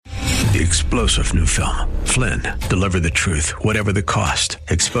The explosive new film, Flynn, deliver the truth, whatever the cost,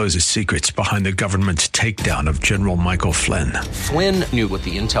 exposes secrets behind the government's takedown of General Michael Flynn. Flynn knew what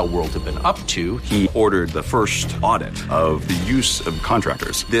the intel world had been up to. He ordered the first audit of the use of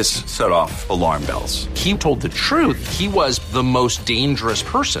contractors. This set off alarm bells. He told the truth. He was the most dangerous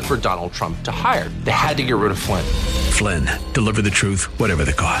person for Donald Trump to hire. They had to get rid of Flynn. Flynn, deliver the truth, whatever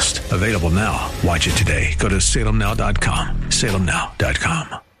the cost. Available now. Watch it today. Go to salemnow.com.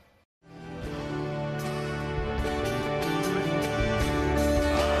 salemnow.com.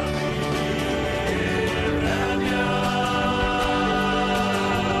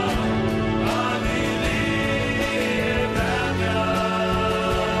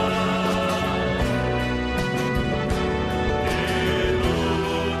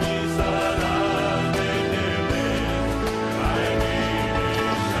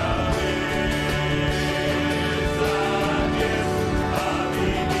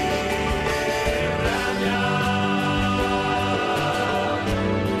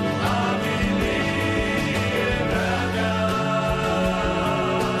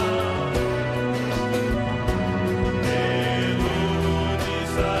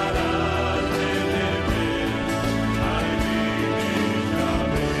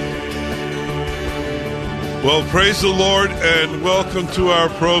 Well, praise the Lord and welcome to our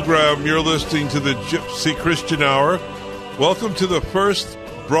program. You're listening to the Gypsy Christian Hour. Welcome to our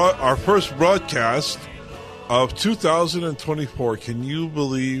first broadcast of 2024. Can you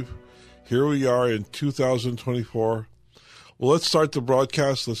believe here we are in 2024? Well, let's start the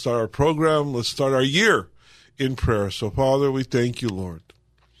broadcast. Let's start our program. Let's start our year in prayer. So, Father, we thank you, Lord.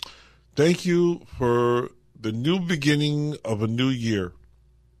 Thank you for the new beginning of a new year.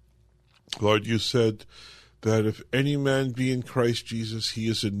 Lord, you said that if any man be in Christ Jesus, he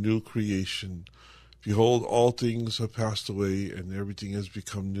is a new creation. Behold, all things have passed away, and everything has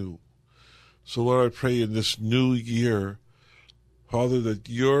become new. So, Lord, I pray in this new year, Father, that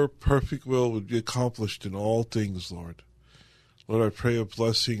your perfect will would be accomplished in all things, Lord. Lord, I pray a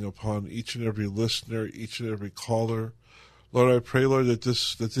blessing upon each and every listener, each and every caller. Lord, I pray, Lord, that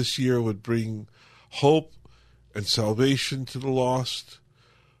this year would bring hope and salvation to the lost.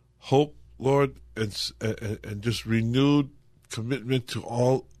 Hope, Lord, and just renewed commitment to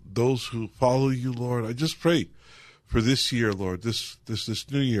all those who follow you, Lord. I just pray for this year, Lord, this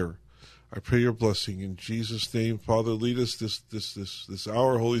new year. I pray your blessing in Jesus' name. Father, lead us this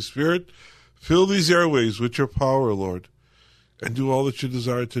hour. Holy Spirit, fill these airways with your power, Lord, and do all that you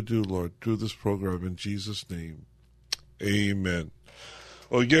desire to do, Lord, through this program in Jesus' name. Amen.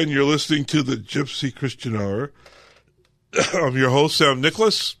 Well, again, you're listening to the Gypsy Christian Hour. I'm your host, Sam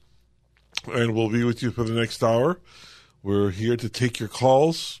Nicholas, and we'll be with you for the next hour. We're here to take your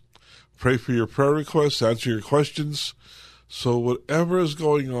calls, pray for your prayer requests, answer your questions. So whatever is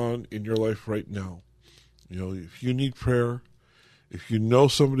going on in your life right now, if you need prayer, if you know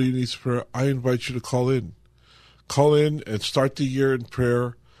somebody who needs prayer, I invite you to call in. Call in and start the year in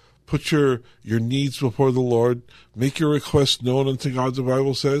prayer. Put your needs before the Lord. Make your requests known unto God, the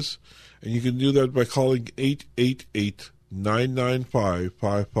Bible says. And you can do that by calling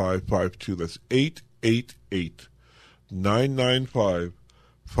 888-995-5552. That's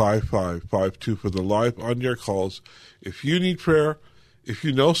 888-995-5552 for the live on-air calls. If you need prayer, if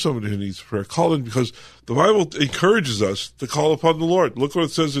you know somebody who needs prayer, call in, because the Bible encourages us to call upon the Lord. Look what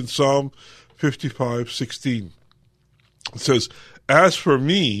it says in Psalm 55:16. It says, "As for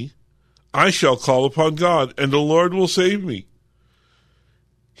me, I shall call upon God, and the Lord will save me.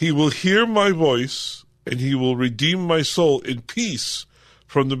 He will hear my voice, and he will redeem my soul in peace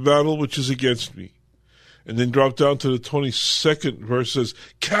from the battle which is against me." And then drop down to the 22nd verse, says,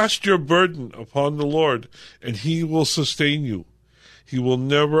 "Cast your burden upon the Lord, and he will sustain you. He will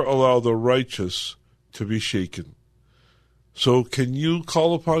never allow the righteous to be shaken." So can you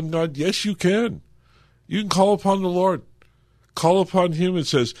call upon God? Yes, you can. You can call upon the Lord. Call upon him, it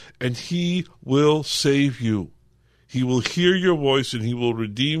says, and he will save you. He will hear your voice, and he will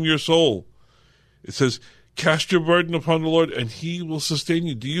redeem your soul. It says, cast your burden upon the Lord, and he will sustain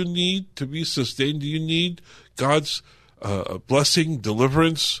you. Do you need to be sustained? Do you need God's blessing,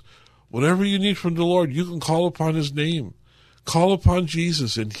 deliverance? Whatever you need from the Lord, you can call upon his name. Call upon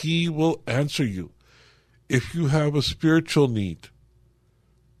Jesus, and he will answer you. If you have a spiritual need,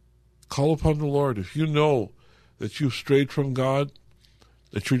 call upon the Lord. If you know that you've strayed from God,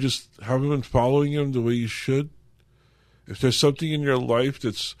 that you just haven't been following him the way you should, if there's something in your life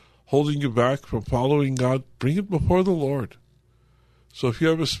that's holding you back from following God, bring it before the Lord. So if you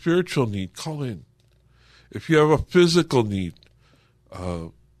have a spiritual need, call in. If you have a physical need,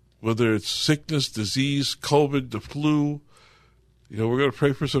 whether it's sickness, disease, COVID, the flu, We're going to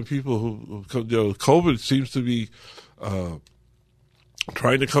pray for some people who COVID seems to be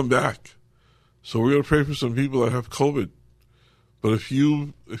trying to come back. So we're going to pray for some people that have COVID. But if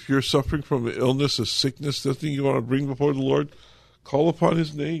you're suffering from an illness, a sickness, something you want to bring before the Lord, call upon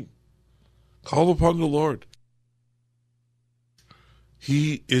His name. Call upon the Lord.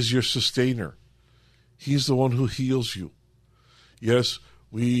 He is your sustainer. He's the one who heals you. Yes,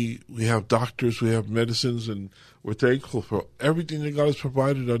 we have doctors, we have medicines, and we're thankful for everything that God has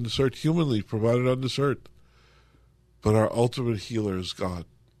provided on this earth, humanly provided on this earth. But our ultimate healer is God,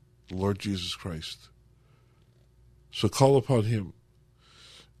 the Lord Jesus Christ. So call upon Him.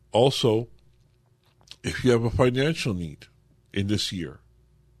 Also, if you have a financial need in this year,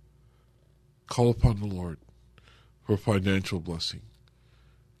 call upon the Lord for financial blessing.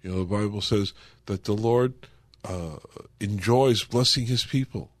 The Bible says that the Lord enjoys blessing His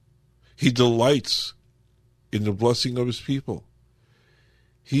people. He delights in the blessing of His people.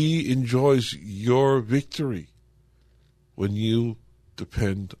 He enjoys your victory when you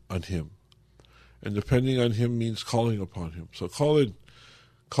depend on Him. And depending on Him means calling upon Him. So call in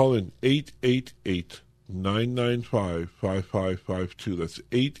 888-995-5552. That's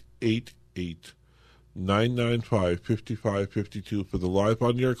 888-995-5552 for the live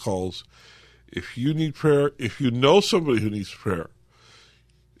on air calls. If you need prayer, if you know somebody who needs prayer,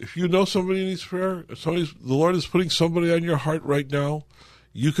 the Lord is putting somebody on your heart right now,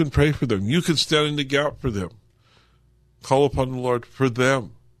 you can pray for them. You can stand in the gap for them. Call upon the Lord for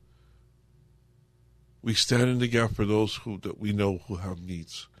them. We stand in the gap for those that we know who have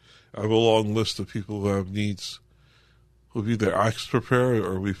needs. I have a long list of people who have needs, who've either asked for prayer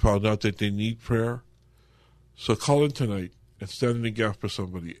or we found out that they need prayer. So call in tonight and stand in the gap for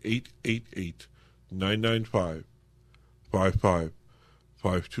somebody.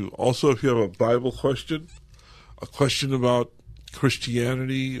 888-995-5552. Also, if you have a Bible question, a question about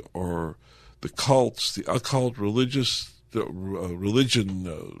Christianity or the cults, the occult, religion,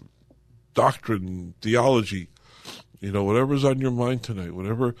 doctrine, theology, whatever's on your mind tonight,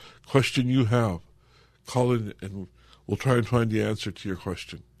 whatever question you have, call in and we'll try and find the answer to your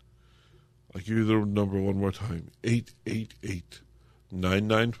question. I'll give you the number one more time,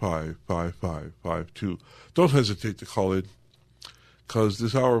 888-995-5552. Don't hesitate to call in, because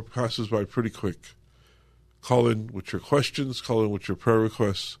this hour passes by pretty quick. Call in with your questions, call in with your prayer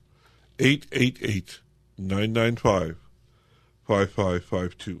requests,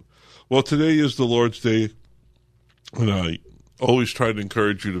 888-995-5552. Well, today is the Lord's Day, and I always try to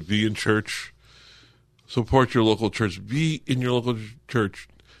encourage you to be in church, support your local church, be in your local church,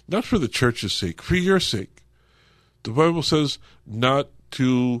 not for the church's sake, for your sake. The Bible says not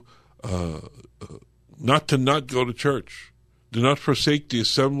to not go to church. Do not forsake the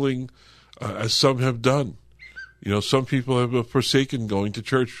assembling, as some have done. Some people have forsaken going to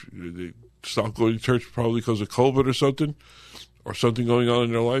church. They stopped going to church probably because of COVID or something going on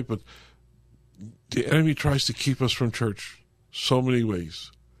in their life. But the enemy tries to keep us from church so many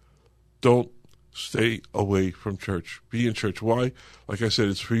ways. Don't stay away from church. Be in church. Why? Like I said,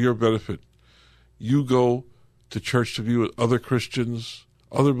 it's for your benefit. You go to church to be with other Christians,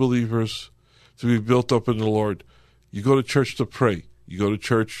 other believers, to be built up in the Lord. You go to church to pray. You go to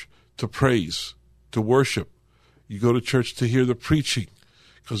church to praise, to worship. You go to church to hear the preaching,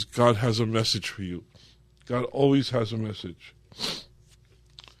 because God has a message for you. God always has a message.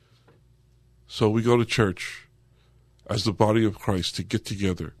 So we go to church as the body of Christ to get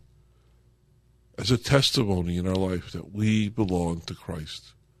together as a testimony in our life that we belong to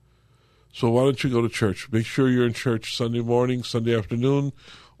Christ. So why don't you go to church? Make sure you're in church Sunday morning, Sunday afternoon,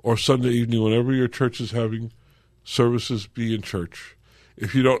 or Sunday evening. Whenever your church is having services, be in church.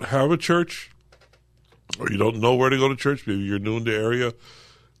 If you don't have a church, or you don't know where to go to church, maybe you're new in the area,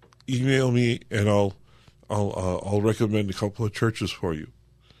 email me and I'll recommend a couple of churches for you.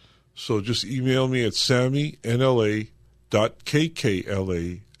 So just email me at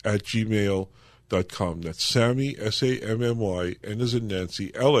sammynla.kkla@gmail.com. That's Sammy, SAMMY, N as in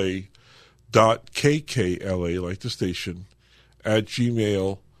Nancy, LA.KKLA, like the station,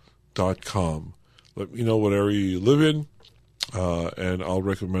 @gmail.com. Let me know what area you live in, and I'll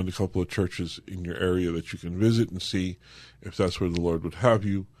recommend a couple of churches in your area that you can visit and see if that's where the Lord would have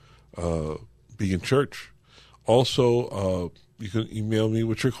you be in church. Also, you can email me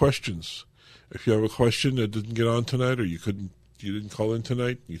with your questions. If you have a question that didn't get on tonight, or you didn't call in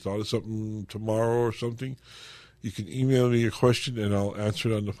tonight, you thought of something tomorrow or something, you can email me your question and I'll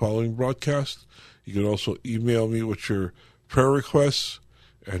answer it on the following broadcast. You can also email me with your prayer requests,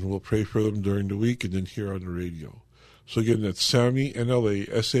 and we'll pray for them during the week and then here on the radio. So again, that's Sammy, NLA,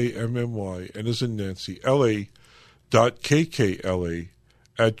 SAMMY, N as in Nancy,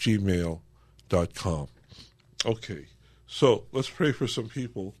 kkla@gmail.com. Okay, so let's pray for some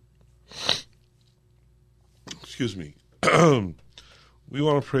people. Excuse me. We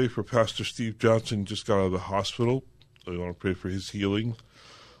want to pray for Pastor Steve Johnson, just got out of the hospital. We want to pray for his healing.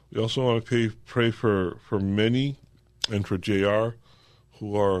 We also want to pray for Minnie and for JR,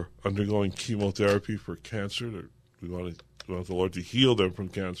 who are undergoing chemotherapy for cancer. We want the Lord to heal them from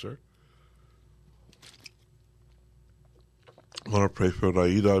cancer. We want to pray for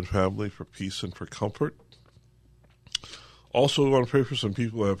Raida and family for peace and for comfort. Also, we want to pray for some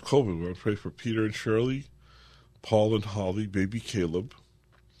people who have COVID. We want to pray for Peter and Shirley, Paul and Holly, baby Caleb.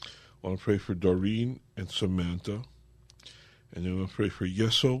 We want to pray for Doreen and Samantha. And then we want to pray for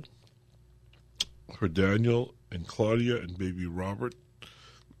Yeso, for Daniel and Claudia and baby Robert.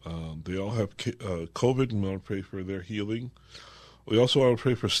 They all have COVID, and we want to pray for their healing. We also want to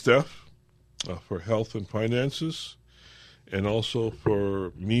pray for Steph, for health and finances, and also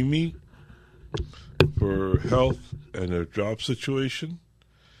for Mimi, for health and their job situation.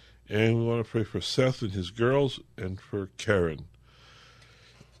 And we want to pray for Seth and his girls, and for Karen.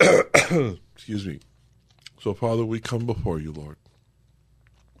 Excuse me. So, Father, we come before you, Lord,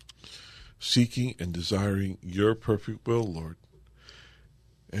 seeking and desiring your perfect will, Lord.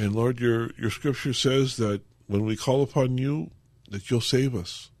 And, Lord, your scripture says that when we call upon you, that you'll save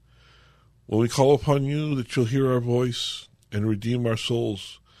us. When we call upon you, that you'll hear our voice and redeem our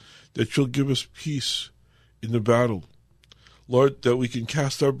souls, that you'll give us peace in the battle. Lord, that we can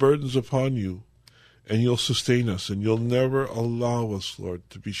cast our burdens upon you, and you'll sustain us, and you'll never allow us, Lord,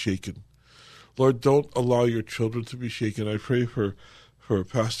 to be shaken. Lord, don't allow your children to be shaken. I pray for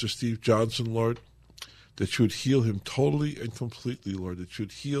Pastor Steve Johnson, Lord, that you would heal him totally and completely, Lord, that you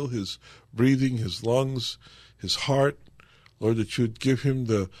would heal his breathing, his lungs, his heart, Lord, that you would give him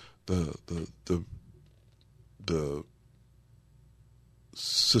the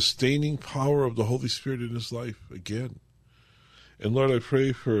sustaining power of the Holy Spirit in his life again. And Lord, I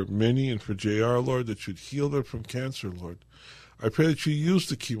pray for Minnie and for JR, Lord, that you'd heal them from cancer, Lord. I pray that you use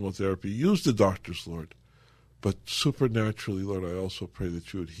the chemotherapy, use the doctors, Lord. But supernaturally, Lord, I also pray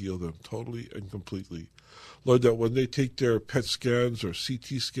that you would heal them totally and completely. Lord, that when they take their PET scans or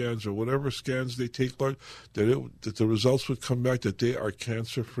CT scans or whatever scans they take, Lord, that the results would come back that they are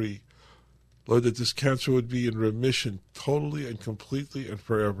cancer-free. Lord, that this cancer would be in remission totally and completely and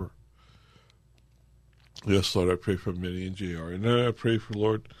forever. Yes, Lord, I pray for Minnie and JR. And then I pray for,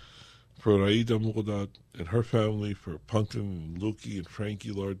 Lord, for Raida Mugdad and her family, for Punkin and Luki and Frankie,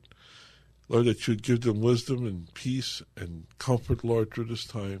 Lord. Lord, that you'd give them wisdom and peace and comfort, Lord, through this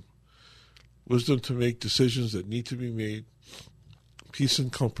time. Wisdom to make decisions that need to be made. Peace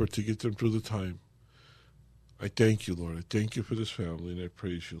and comfort to get them through the time. I thank you, Lord. I thank you for this family, and I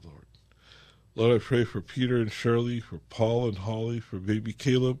praise you, Lord. Lord, I pray for Peter and Shirley, for Paul and Holly, for baby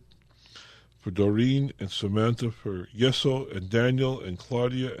Caleb, for Doreen and Samantha, for Yeso and Daniel and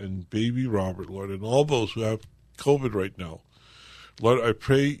Claudia and baby Robert, Lord, and all those who have COVID right now. Lord, I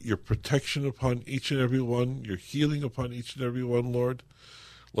pray your protection upon each and every one, your healing upon each and every one, Lord.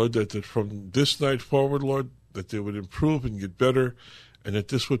 Lord, that from this night forward, Lord, that they would improve and get better, and that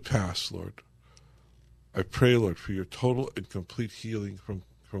this would pass, Lord. I pray, Lord, for your total and complete healing from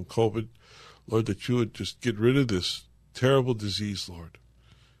COVID. Lord, that you would just get rid of this terrible disease, Lord.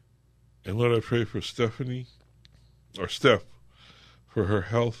 And Lord, I pray for Steph, for her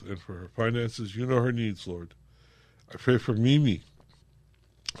health and for her finances. You know her needs, Lord. I pray for Mimi,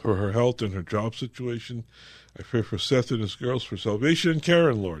 for her health and her job situation. I pray for Seth and his girls for salvation, and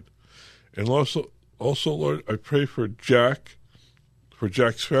Karen, Lord. And also, Lord, I pray for Jack, for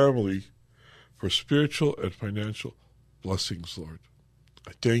Jack's family, for spiritual and financial blessings, Lord.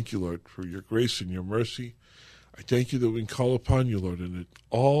 I thank you, Lord, for your grace and your mercy. I thank you that we can call upon you, Lord, and that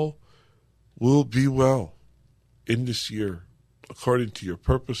all will be well in this year, according to your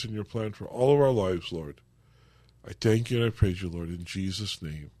purpose and your plan for all of our lives, Lord. I thank you and I praise you, Lord, in Jesus'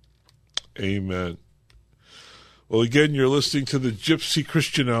 name. Amen. Well, again, you're listening to the Gypsy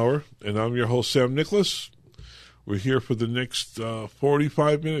Christian Hour, and I'm your host, Sam Nicholas. We're here for the next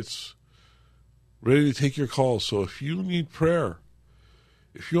 45 minutes, ready to take your calls. So if you need prayer,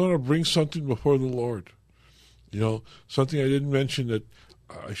 if you want to bring something before the Lord, something I didn't mention that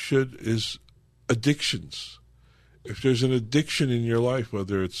I should is addictions. If there's an addiction in your life,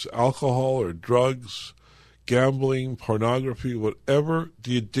 whether it's alcohol or drugs, gambling, pornography, whatever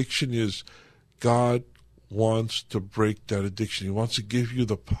the addiction is, God wants to break that addiction. He wants to give you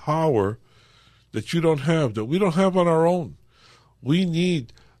the power that you don't have, that we don't have on our own. We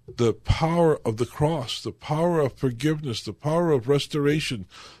need the power of the cross, the power of forgiveness, the power of restoration.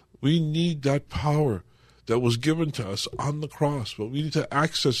 We need that power that was given to us on the cross, but we need to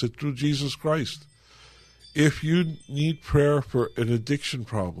access it through Jesus Christ. If you need prayer for an addiction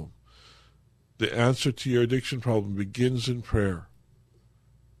problem, the answer to your addiction problem begins in prayer.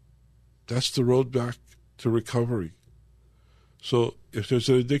 That's the road back to recovery. So if there's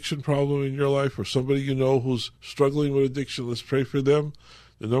an addiction problem in your life or somebody you know who's struggling with addiction, let's pray for them.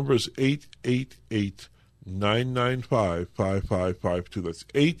 The number is 888-995-5552. That's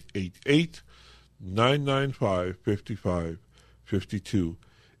 888-995-5552.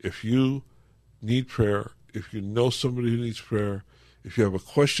 If you need prayer, if you know somebody who needs prayer, if you have a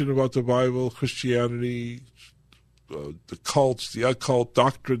question about the Bible, Christianity, the cults, the occult,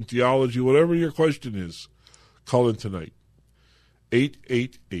 doctrine, theology, whatever your question is, call in tonight.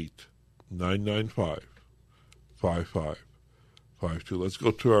 888-995-5552. Let's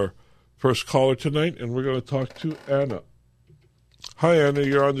go to our first caller tonight, and we're going to talk to Anna. Hi, Anna.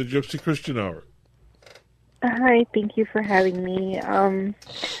 You're on the Gypsy Christian Hour. Hi. Thank you for having me. I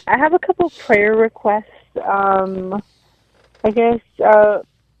have a couple prayer requests. I guess I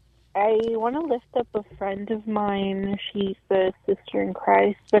want to lift up a friend of mine. She's a sister in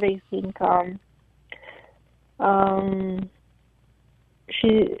Christ, but I think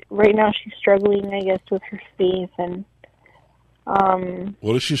right now she's struggling, I guess, with her faith. And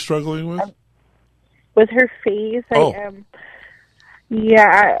what is she struggling with? With her faith. Oh.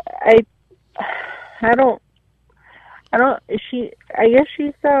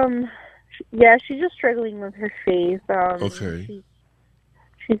 She's just struggling with her faith. Okay.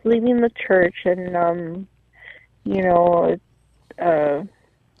 She's leaving the church, and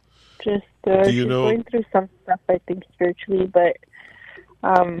she's going through some stuff, I think, spiritually, but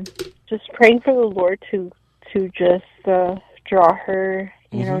just praying for the Lord to just draw her,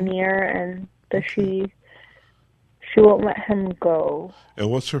 near, and that she won't let him go. And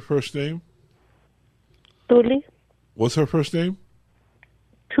what's her first name? Tuli. What's her first name?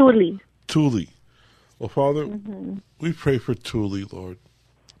 Tuli. Tuli. Well, Father, we pray for Tuli, Lord.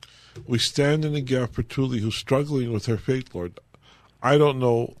 We stand in the gap for Tuli, who's struggling with her faith, Lord. I don't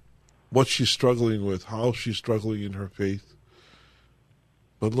know what she's struggling with, how she's struggling in her faith.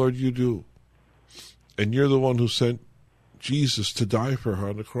 But, Lord, you do. And you're the one who sent Jesus to die for her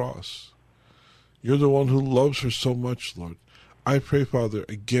on the cross. You're the one who loves her so much, Lord. I pray, Father,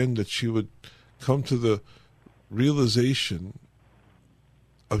 again, that she would come to the realization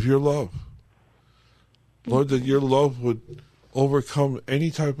of your love. Lord, that your love would overcome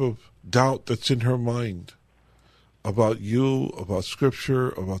any type of doubt that's in her mind about you, about Scripture,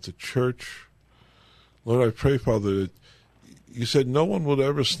 about the church. Lord, I pray, Father, that you said no one would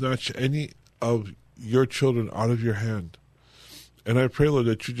ever snatch any of your children out of your hand. And I pray, Lord,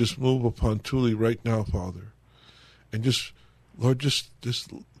 that you just move upon Tuli right now, Father. And just, Lord, just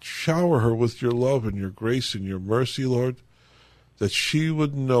shower her with your love and your grace and your mercy, Lord, that she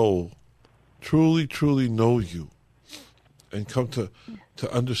would know, truly, truly know you, and come to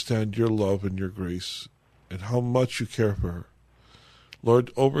understand your love and your grace and how much you care for her.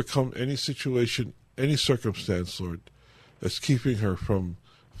 Lord, overcome any situation, any circumstance, Lord, that's keeping her from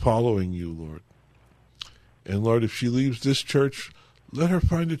following you, Lord. And Lord, if she leaves this church, let her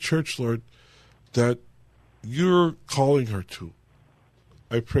find a church, Lord, that you're calling her to.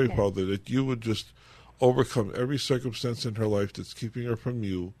 I pray, Father, that you would just overcome every circumstance in her life that's keeping her from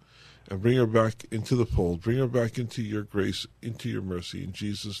you and bring her back into the fold, bring her back into your grace, into your mercy. In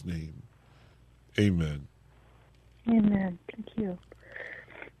Jesus' name, amen. Amen. Thank you.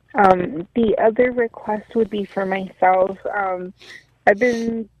 The other request would be for myself. I've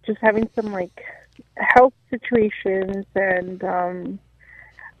been just having some health situations, and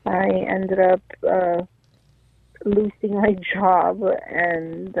I ended up losing my job.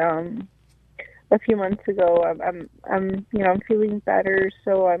 And a few months ago, I'm feeling better,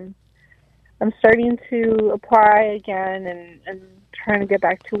 so I'm starting to apply again and trying to get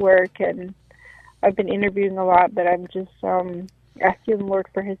back to work. And I've been interviewing a lot, but I'm just asking the Lord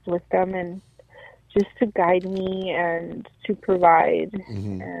for His wisdom and just to guide me and to provide,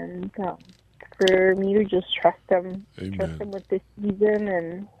 and for me to just trust Him, trust Him with this season.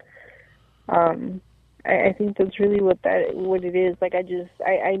 And I think that's really what it is.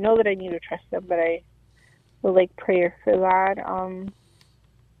 I know that I need to trust Him, but I would like prayer for that.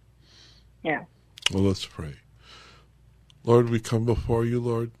 Yeah. Well, let's pray. Lord, we come before you,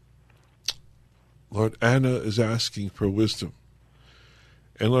 Lord. Lord, Anna is asking for wisdom.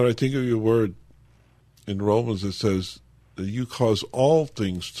 And Lord, I think of your word in Romans that says that you cause all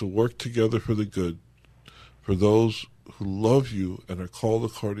things to work together for the good, for those who love you and are called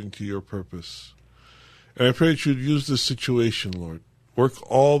according to your purpose. And I pray that you'd use this situation, Lord. Work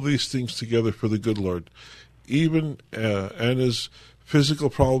all these things together for the good, Lord. even Anna's physical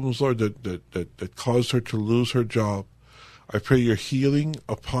problems, Lord, that caused her to lose her job. I pray your healing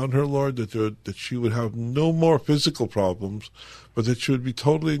upon her, Lord, that she would have no more physical problems, but that she would be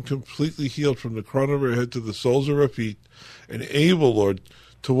totally and completely healed from the crown of her head to the soles of her feet, and able, Lord,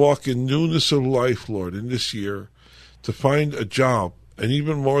 to walk in newness of life, Lord, in this year, to find a job, and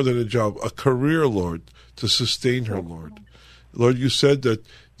even more than a job, a career, Lord, to sustain her, Lord. Lord, you said that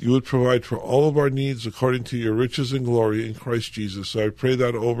you would provide for all of our needs according to your riches and glory in Christ Jesus. So I pray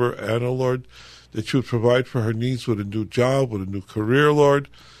that over Anna, Lord, that you would provide for her needs with a new job, with a new career, Lord,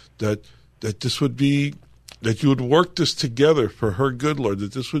 that this would be, that you would work this together for her good, Lord,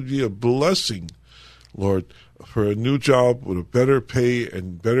 that this would be a blessing, Lord, for a new job with a better pay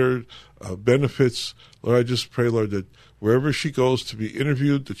and better benefits. Lord, I just pray, Lord, that wherever she goes to be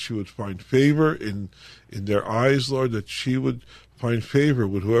interviewed, that she would find favor in their eyes, Lord, that she would find favor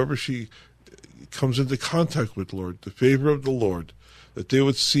with whoever she comes into contact with, Lord, the favor of the Lord, that they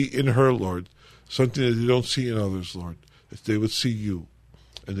would see in her, Lord, something that they don't see in others, Lord, that they would see you,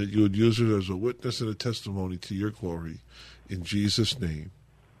 and that you would use her as a witness and a testimony to your glory. In Jesus' name,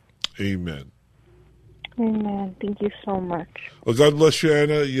 amen. Amen. Thank you so much. Well, God bless you,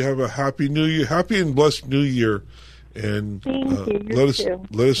 Anna. You have a happy New Year, happy and blessed New Year, and Thank you.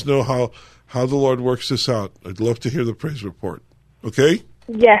 let us know how the Lord works this out. I'd love to hear the praise report. Okay?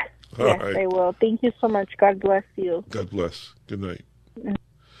 Yes. All yes, right. I will. Thank you so much. God bless you. God bless. Good night.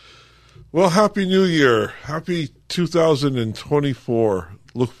 Well, Happy New Year. Happy 2024.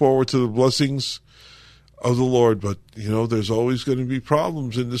 Look forward to the blessings of the Lord. But, there's always going to be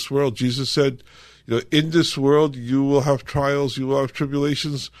problems in this world. Jesus said, in this world you will have trials, you will have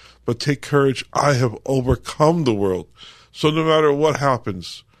tribulations, but take courage. I have overcome the world. So no matter what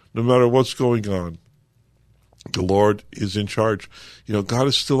happens, no matter what's going on, the Lord is in charge. God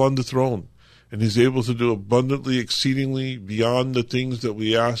is still on the throne, and he's able to do abundantly, exceedingly, beyond the things that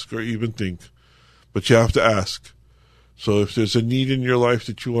we ask or even think. But you have to ask. So if there's a need in your life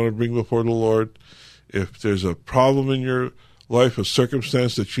that you want to bring before the Lord, if there's a problem in your life, a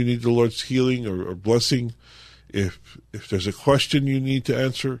circumstance that you need the Lord's healing or blessing, if there's a question you need to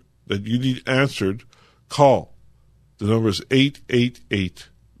answer, that you need answered, call. The number is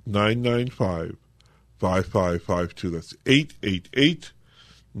 888-995-5552. That's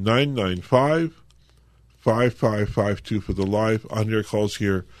 888-995-5552 for the live on-air calls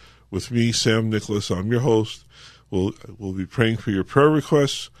here with me, Sam Nicholas. I'm your host. We'll be praying for your prayer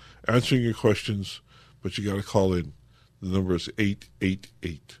requests, answering your questions, but you got to call in. The number is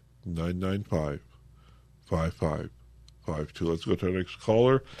 888-995-5552. Let's go to our next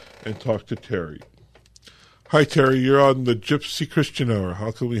caller and talk to Terry. Hi, Terry. You're on the Gypsy Christian Hour.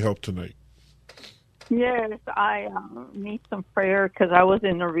 How can we help tonight? Yes, I need some prayer because I was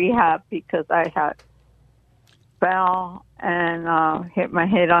in a rehab because I had fell and hit my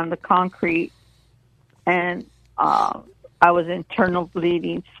head on the concrete, and I was internal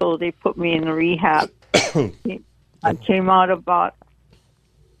bleeding, so they put me in a rehab. I came out about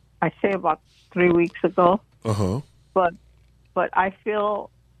 3 weeks ago. Uh-huh. But I feel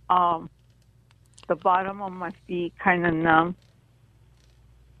the bottom of my feet kind of numb,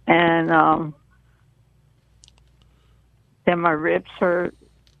 and then my ribs hurt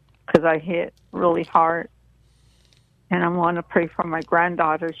because I hit really hard. And I want to pray for my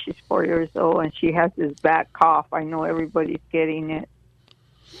granddaughter. She's 4 years old, and she has this bad cough. I know everybody's getting it.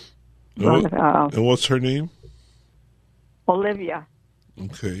 And what's her name? Olivia.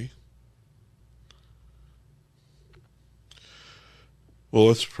 Okay. Well,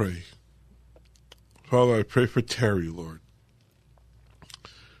 let's pray. Father, I pray for Terry, Lord.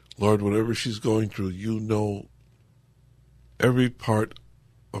 Lord, whatever she's going through, you know every part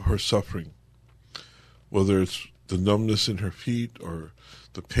of her suffering, whether it's the numbness in her feet or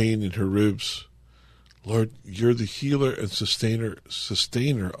the pain in her ribs. Lord, you're the healer and sustainer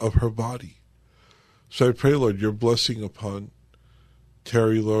of her body. So I pray, Lord, your blessing upon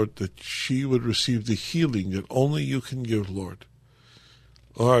Terry, Lord, that she would receive the healing that only you can give, Lord.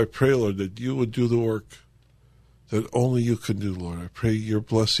 Lord, I pray, Lord, that you would do the work that only you can do, Lord. I pray your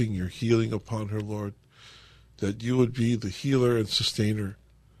blessing, your healing upon her, Lord, that you would be the healer and sustainer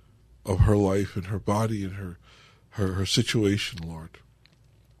of her life and her body and her situation, Lord.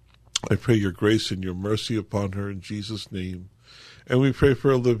 I pray your grace and your mercy upon her in Jesus' name. And we pray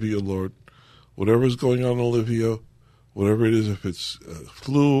for Olivia, Lord. Whatever is going on, Olivia, whatever it is, if it's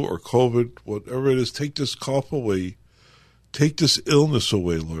flu or COVID, whatever it is, take this cough away. Take this illness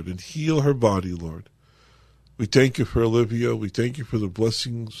away, Lord, and heal her body, Lord. We thank you for Olivia. We thank you for the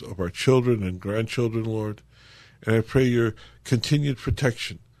blessings of our children and grandchildren, Lord. And I pray your continued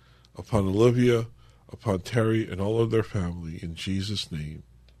protection upon Olivia, upon Terry and all of their family. In Jesus' name,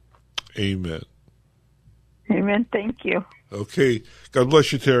 amen. Amen. Thank you. Okay. God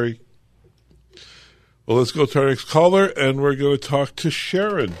bless you, Terry. Well, let's go to our next caller, and we're going to talk to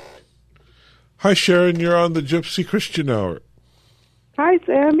Sharon. Hi, Sharon. You're on the Gypsy Christian Hour. Hi,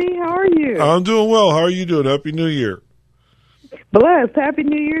 Sammy. How are you? I'm doing well. How are you doing? Happy New Year. Blessed. Happy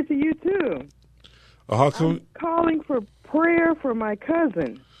New Year to you, too. How come? I'm calling for prayer for my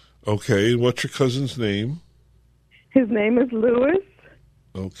cousin. Okay. What's your cousin's name? His name is Louis,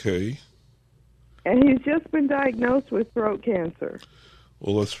 Okay. and he's just been diagnosed with throat cancer.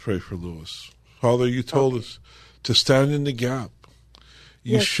 Well, let's pray for Louis. Father, you told us to stand in the gap.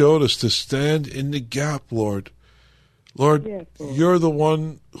 You Yes. showed us to stand in the gap, Lord. Lord, Yes, Lord. you're the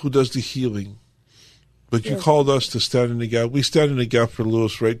one who does the healing. But you Yes. called us to stand in the gap. We stand in the gap for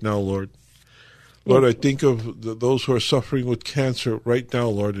Louis right now, Lord. Lord, I think of those who are suffering with cancer right now,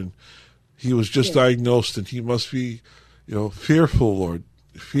 Lord, and he was just diagnosed, and he must be, fearful, Lord.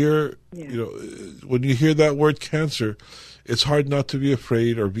 Fear, when you hear that word cancer, it's hard not to be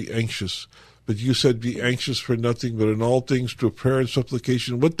afraid or be anxious. But you said, be anxious for nothing, but in all things through prayer and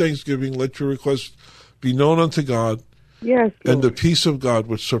supplication, with thanksgiving, let your requests be known unto God. Yes, Lord. And the peace of God,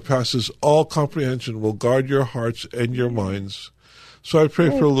 which surpasses all comprehension, will guard your hearts and your minds. So I pray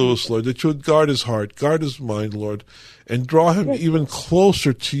for Louis, Lord, that you would guard his heart, guard his mind, Lord, and draw him even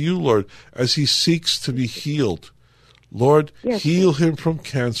closer to you, Lord, as he seeks to be healed. Lord, heal him from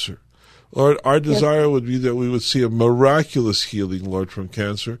cancer. Lord, our desire would be that we would see a miraculous healing, Lord, from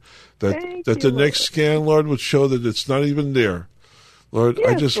cancer, that the next scan, Lord, would show that it's not even there. Lord,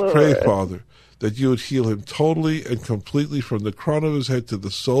 I just pray, Father, that you would heal him totally and completely from the crown of his head to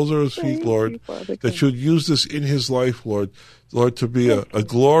the soles of his feet, Lord, that you would use this in his life, Lord, to be a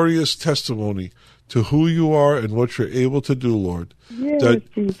glorious testimony to who you are and what you're able to do, Lord.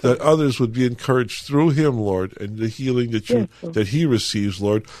 That others would be encouraged through him, Lord, and the healing that he receives,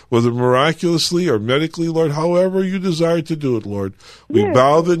 Lord, whether miraculously or medically, Lord, however you desire to do it, Lord. We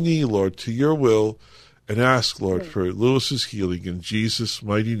bow the knee, Lord, to your will and ask, Lord, for Louis's healing in Jesus'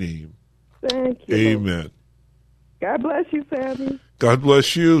 mighty name. Thank you. Amen. God bless you, Sammy. God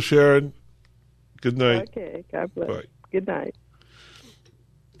bless you, Sharon. Good night. Okay, God bless. Bye. Good night.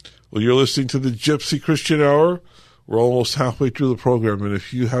 Well, you're listening to the Gypsy Christian Hour. We're almost halfway through the program, and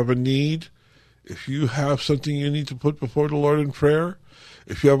if you have a need, if you have something you need to put before the Lord in prayer,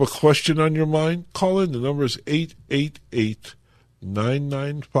 if you have a question on your mind, call in. The number is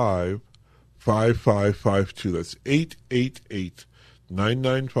 888-995-5552. That's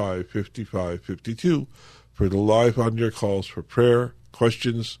 888-995-5552 for the live on your calls for prayer,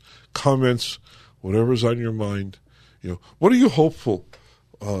 questions, comments, whatever's on your mind. What are you hopeful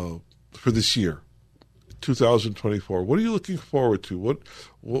for this year, 2024? What are you looking forward to?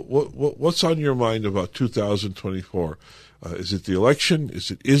 What's on your mind about 2024? Is it the election? Is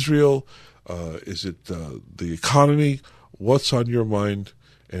it Israel? Is it the economy? What's on your mind,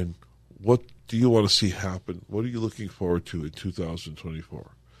 and what do you want to see happen? What are you looking forward to in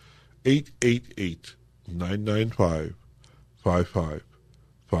 2024?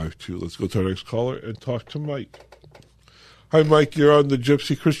 888-995-5552. Let's go to our next caller and talk to Mike. Hi, Mike. You're on the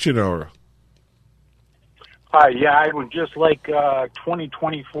Gypsy Christian Hour. Hi. Yeah, I would just like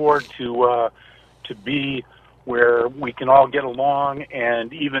 2024 to be where we can all get along,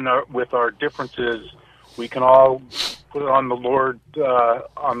 and even with our differences, we can all put it on the Lord's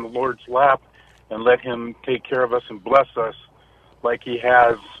lap, and let Him take care of us and bless us like He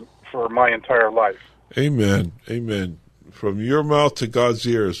has for my entire life. Amen. Amen. From your mouth to God's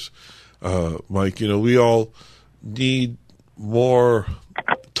ears, Mike. We all need more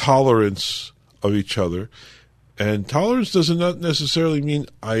tolerance of each other, and tolerance does not necessarily mean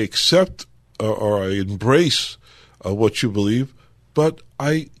I accept or I embrace what you believe, but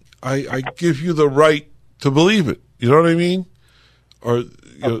I give you the right to believe it. You know what I mean? Or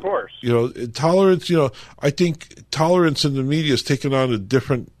of course, tolerance. I think tolerance in the media has taken on a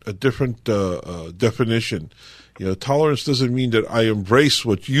different definition. Tolerance doesn't mean that I embrace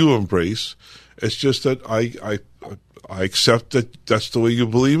what you embrace. It's just that I accept that that's the way you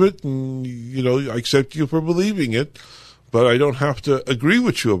believe it, and I accept you for believing it, but I don't have to agree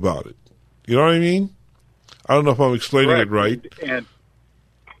with you about it. You know what I mean? I don't know if I'm explaining it right.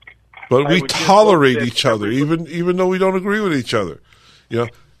 But we tolerate each other, even though we don't agree with each other.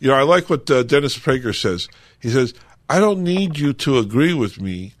 I like what Dennis Prager says. He says, "I don't need you to agree with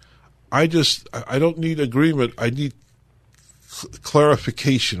me. I don't need agreement. I need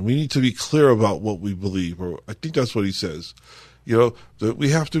clarification. We need to be clear about what we believe." Or I think that's what he says. That we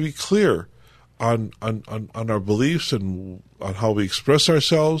have to be clear on our beliefs and on how we express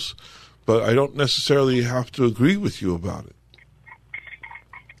ourselves. but I don't necessarily have to agree with you about it.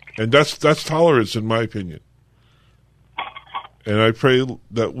 And that's tolerance, in my opinion. And I pray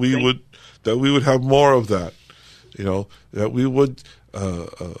that we would have more of that. That we would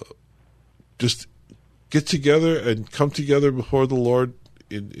just get together and come together before the Lord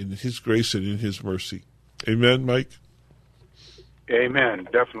in His grace and in His mercy. Amen, Mike? Amen.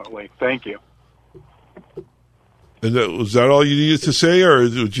 Definitely. Thank you. And was that all you needed to say, or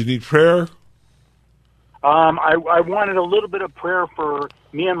did you need prayer? I wanted a little bit of prayer for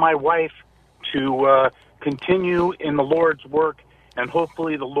me and my wife to continue in the Lord's work, and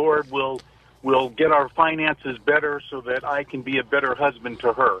hopefully the Lord will get our finances better so that I can be a better husband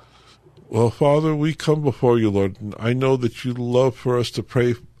to her. Well, Father, we come before you, Lord, and I know that you love for us to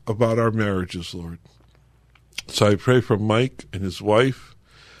pray about our marriages, Lord. So I pray for Mike and his wife.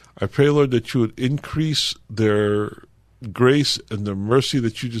 I pray, Lord, that you would increase their grace and the mercy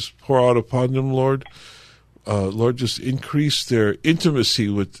that you just pour out upon them, Lord. Lord, just increase their intimacy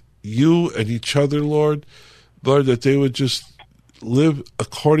with you and each other, Lord. Lord, that they would just live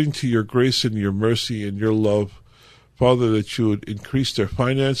according to your grace and your mercy and your love. Father, that you would increase their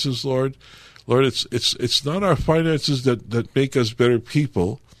finances, Lord. Lord, it's not our finances that make us better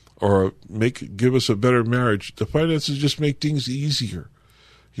people or give us a better marriage. The finances just make things easier,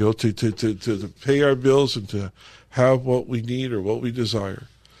 to pay our bills and to have what we need or what we desire.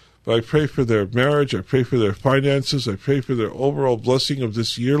 But I pray for their marriage. I pray for their finances. I pray for their overall blessing of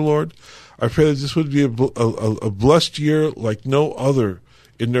this year, Lord. I pray that this would be a blessed year like no other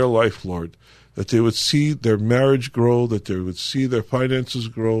in their life, Lord. That they would see their marriage grow, that they would see their finances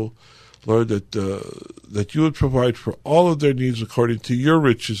grow, Lord, that you would provide for all of their needs according to your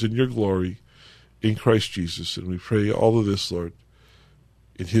riches and your glory in Christ Jesus. And we pray all of this, Lord,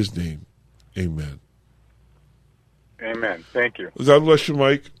 in his name. Amen. Amen. Thank you. God bless you,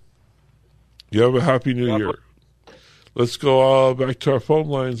 Mike. You have a happy new year. Let's go back to our phone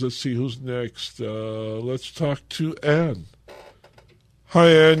lines. Let's see who's next. Let's talk to Ann. Hi,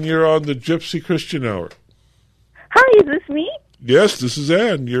 Ann. You're on the Gypsy Christian Hour. Hi, is this me? Yes, this is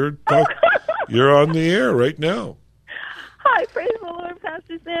Ann. You're on the air right now. Hi, praise the Lord,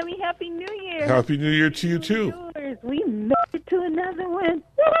 Pastor Sammy. Happy New Year. Happy New Year to you, too. We made it to another one.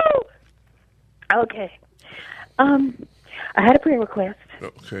 Woo! Okay. I had a prayer request.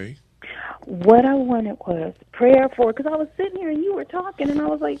 Okay. What I wanted was prayer for, because I was sitting here and you were talking, and I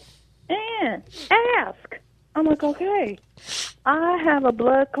was like, Ann, ask. I'm like, okay. I have a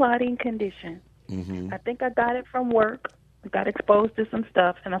blood clotting condition. Mm-hmm. I think I got it from work. I got exposed to some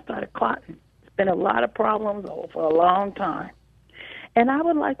stuff, and I started clotting. It's been a lot of problems for a long time. And I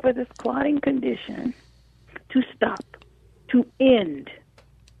would like for this clotting condition to stop, to end,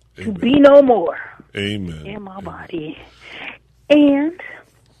 Amen. to be no more. Amen. In my body. And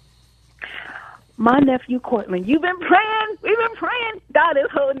my nephew Cortland, you've been praying. We've been praying. God is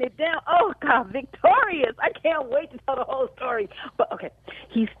holding it down. Oh, God, victorious. I can't wait to tell the whole story. But, okay,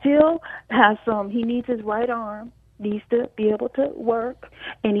 he still has he needs his right arm, needs to be able to work,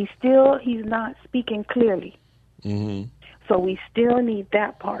 and he's not speaking clearly. Mm-hmm. So we still need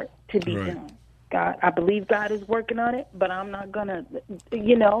that part to be done. God, I believe God is working on it, but I'm not going to,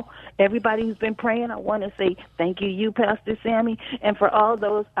 everybody who's been praying, I want to say thank you, Pastor Sammy, and for all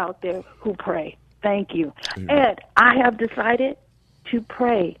those out there who pray. Thank you. Amen. And I have decided to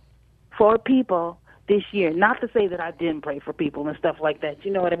pray for people this year. Not to say that I didn't pray for people and stuff like that,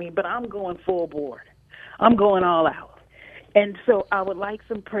 you know what I mean? But I'm going full board. I'm going all out. And so I would like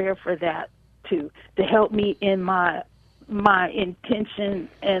some prayer for that, too, to help me in my intention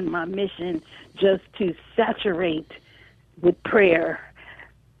and my mission, just to saturate with prayer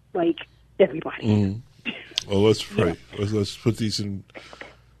like everybody. Mm. Well, let's pray. Yeah. Let's put these in.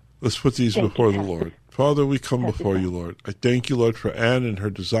 Let's put these before the Lord. Father, we come before you, Lord. I thank you, Lord, for Ann and her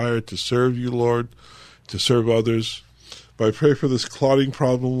desire to serve you, Lord, to serve others. But I pray for this clotting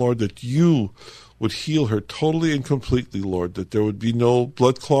problem, Lord, that you would heal her totally and completely, Lord, that there would be no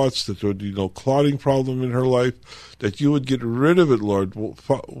blood clots, that there would be no clotting problem in her life, that you would get rid of it, Lord,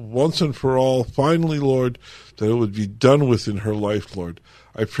 once and for all, finally, Lord, that it would be done with in her life, Lord.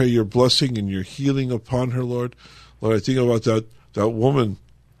 I pray your blessing and your healing upon her, Lord. Lord, I think about that woman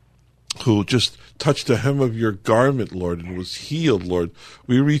who just touched the hem of your garment, Lord, and was healed, Lord.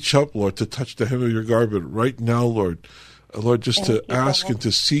 We reach up, Lord, to touch the hem of your garment right now, Lord. Lord, just to ask and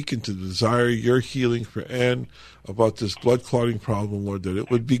to seek and to desire your healing for Ann about this blood clotting problem, Lord, that it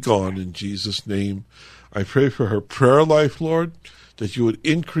would be gone in Jesus' name. I pray for her prayer life, Lord, that you would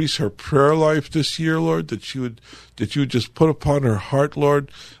increase her prayer life this year, Lord, that you would just put upon her heart, Lord,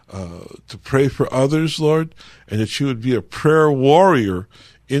 to pray for others, Lord, and that she would be a prayer warrior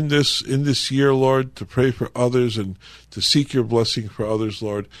in this year, Lord, to pray for others and to seek your blessing for others,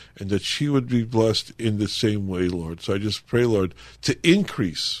 Lord, and that she would be blessed in the same way, Lord. So I just pray, Lord, to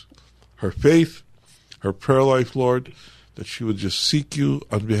increase her faith, her prayer life, Lord, that she would just seek you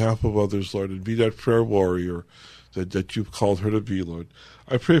on behalf of others, Lord, and be that prayer warrior that you've called her to be, Lord.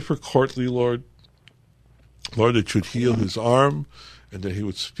 I pray for Courtney, Lord, that you'd heal his arm and that he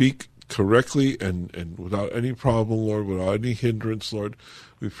would speak correctly and without any problem, Lord, without any hindrance, Lord.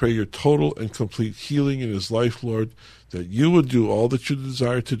 We pray your total and complete healing in his life, Lord, that you would do all that you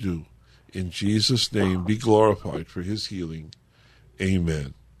desire to do. In Jesus' name, be glorified for his healing.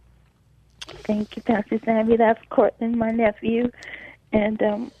 Amen. Thank you, Pastor Sammy. That's Courtland, my nephew. And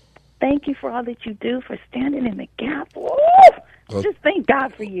thank you for all that you do for standing in the gap. Woo! Just thank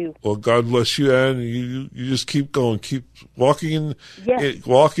God for you. Well, God bless you, Ann. You just keep going. Keep walking in, yes.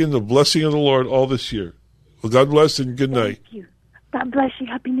 Walk in the blessing of the Lord all this year. Well, God bless and good night. Thank you. God bless you.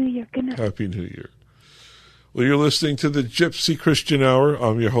 Happy New Year. Good night. Happy New Year. Well, you're listening to the Gypsy Christian Hour.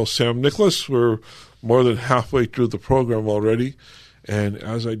 I'm your host, Sam Nicholas. We're more than halfway through the program already. And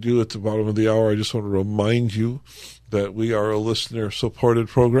as I do at the bottom of the hour, I just want to remind you that we are a listener-supported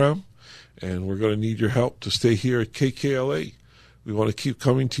program, and we're going to need your help to stay here at KKLA. We want to keep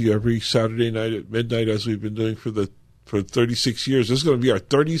coming to you every Saturday night at midnight, as we've been doing for 36 years. This is going to be our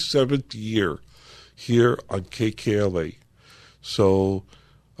 37th year here on KKLA. So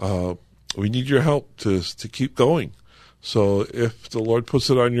we need your help to keep going. So if the Lord puts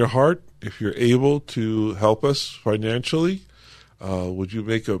it on your heart, if you're able to help us financially, would you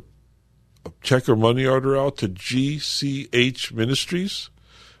make a check or money order out to GCH Ministries?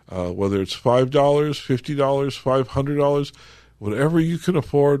 Whether it's $5, $50, $500, whatever you can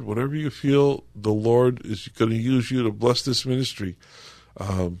afford, whatever you feel the Lord is going to use you to bless this ministry.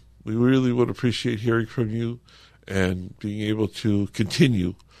 We really would appreciate hearing from you and being able to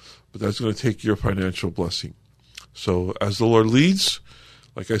continue, but that's going to take your financial blessing. So as the Lord leads,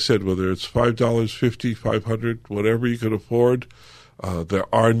 like I said, whether it's $5, $50, $500, whatever you can afford, there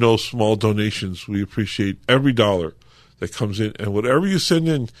are no small donations. We appreciate every dollar that comes in, and whatever you send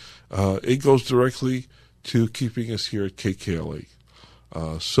in, it goes directly to keeping us here at KKLA.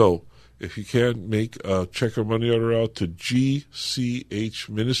 So if you can, make a check or money order out to GCH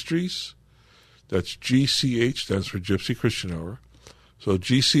Ministries. That's GCH, stands for Gypsy Christian Hour. So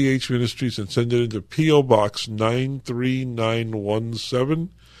GCH Ministries, and send it into P.O. Box 93917.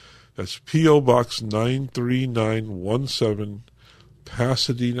 That's P.O. Box 93917,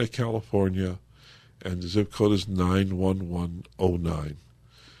 Pasadena, California, and the zip code is 91109.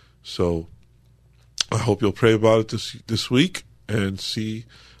 So I hope you'll pray about it this week and see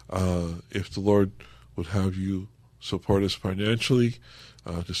if the Lord would have you support us financially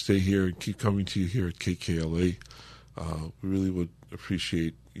to stay here and keep coming to you here at KKLA. We really would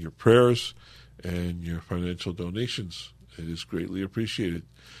appreciate your prayers and your financial donations. It is greatly appreciated.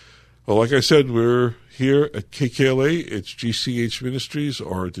 Well, like I said, we're here at KKLA. It's GCH Ministries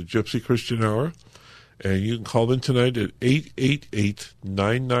or the Gypsy Christian Hour. And you can call in tonight at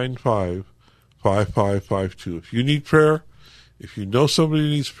 888-995-5552. If you need prayer, if you know somebody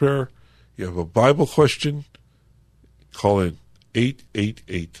needs prayer, you have a Bible question, call in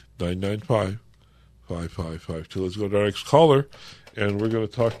 888-995-5552. Let's go to our next caller, and we're going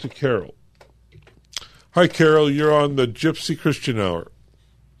to talk to Carol. Hi, Carol. You're on the Gypsy Christian Hour.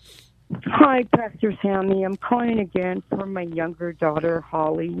 Hi, Pastor Sammy. I'm calling again for my younger daughter,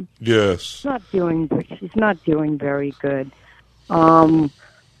 Holly. Yes. She's not doing very good. One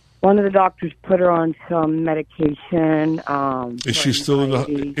of the doctors put her on some medication. Is she still in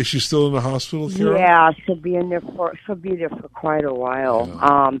the hospital, Carol? Yeah, she'll be there for quite a while.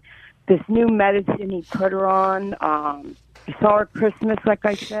 Yeah. This new medicine he put her on, I saw her Christmas, like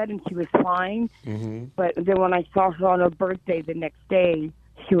I said, and she was fine. Mm-hmm. But then when I saw her on her birthday the next day,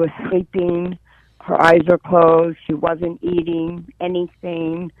 she was sleeping, her eyes were closed, she wasn't eating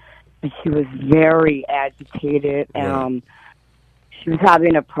anything, and she was very agitated. Right. She was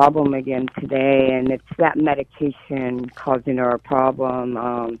having a problem again today, and it's that medication causing her a problem.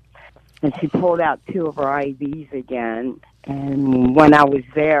 And she pulled out 2 of her IVs again, and when I was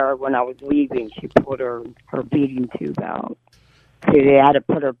leaving, she pulled her feeding tube out. So they had to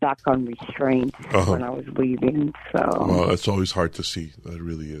put her back on restraint when I was leaving. So well, that's always hard to see. That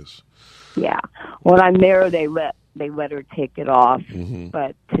really is. Yeah. When I'm there, they let her take it off. Mm-hmm.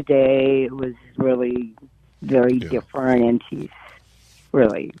 But today it was really very different, and she's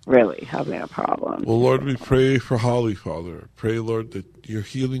really, really having a problem. Well, Lord, we pray for Holly, Father. Pray, Lord, that your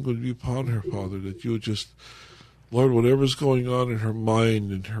healing would be upon her, Father, that you would just, Lord, whatever's going on in her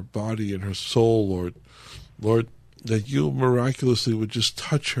mind and her body and her soul, Lord, that you miraculously would just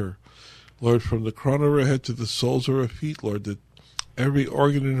touch her, Lord, from the crown of her head to the soles of her feet, Lord, that every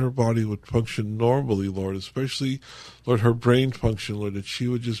organ in her body would function normally, Lord, especially, Lord, her brain function, Lord, that she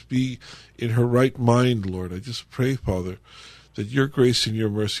would just be in her right mind, Lord. I just pray, Father, that your grace and your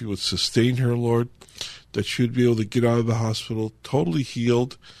mercy would sustain her, Lord, that she would be able to get out of the hospital totally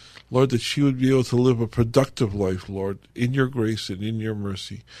healed, Lord, that she would be able to live a productive life, Lord, in your grace and in your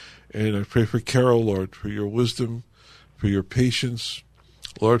mercy. And I pray for Carol, Lord, for your wisdom, for your patience,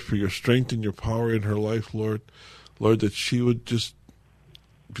 Lord, for your strength and your power in her life, Lord. Lord, that she would just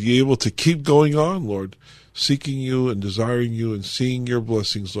be able to keep going on, Lord, seeking you and desiring you and seeing your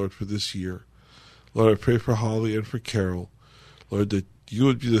blessings, Lord, for this year. Lord, I pray for Holly and for Carol, Lord, that you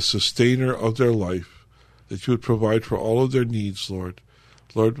would be the sustainer of their life, that you would provide for all of their needs, Lord.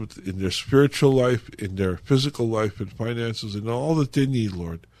 Lord, in their spiritual life, in their physical life and finances, and all that they need,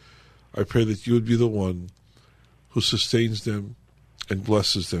 Lord. I pray that you would be the one who sustains them and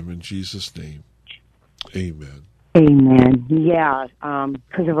blesses them in Jesus' name. Amen. Amen. Yeah,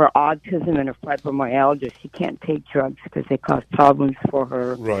 because of her autism and her fibromyalgia, she can't take drugs because they cause problems for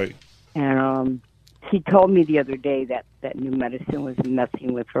her. Right. And she told me the other day that new medicine was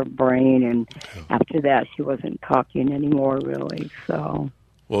messing with her brain, and after that, she wasn't talking anymore, really. So.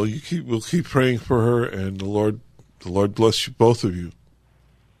 Well, we'll keep praying for her, and the Lord bless you, both of you.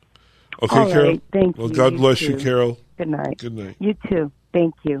 Okay, all right, Carol. Thank well, you. God You bless too. you, Carol. Good night. Good night. You too.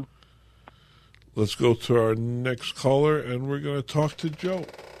 Thank you. Let's go to our next caller, and we're going to talk to Joe.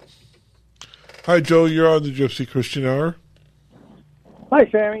 Hi, Joe. You're on the Gypsy Christian Hour. Hi,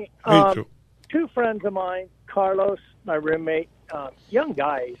 Sammy. Hey, Joe. Two friends of mine, Carlos, my roommate, young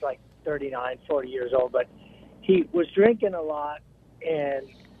guy, he's like 39, 40 years old, but he was drinking a lot, and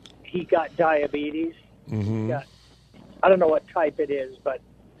he got diabetes. Mm-hmm. I don't know what type it is, but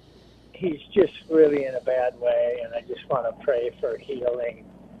he's just really in a bad way, and I just want to pray for healing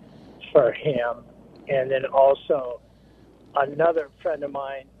for him. And then also another friend of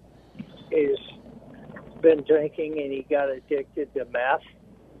mine has been drinking, and he got addicted to meth,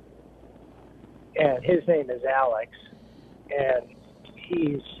 and his name is Alex, and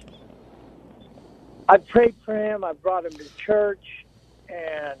I prayed for him, I brought him to church,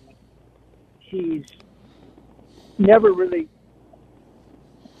 and he's never really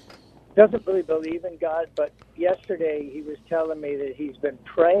doesn't really believe in God, but yesterday he was telling me that he's been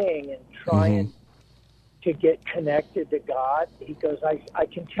praying and trying to get connected to God. He goes, I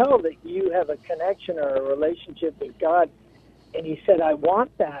can tell that you have a connection or a relationship with God. And he said, I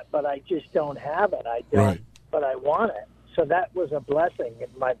want that, but I just don't have it. I don't, but I want it. So that was a blessing,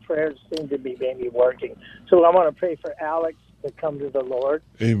 and my prayers seem to be maybe working. So I want to pray for Alex to come to the Lord.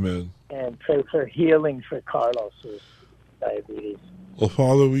 Amen. And pray for healing for Carlos's diabetes. Well,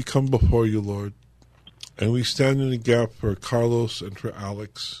 Father, we come before you, Lord, and we stand in the gap for Carlos and for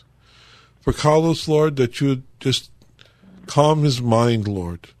Alex. For Carlos, Lord, that you would just calm his mind,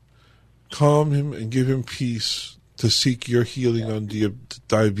 Lord. Calm him and give him peace to seek your healing on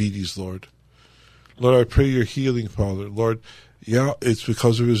diabetes, Lord. Lord, I pray your healing, Father. Lord, yeah, it's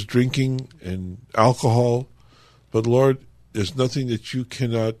because of his drinking and alcohol, but Lord, there's nothing that you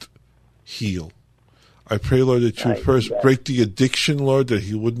cannot heal. I pray, Lord, that you would first break the addiction, Lord, that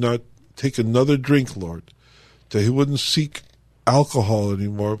he would not take another drink, Lord, that he wouldn't seek alcohol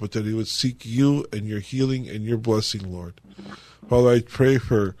anymore, but that he would seek you and your healing and your blessing, Lord. Father, I pray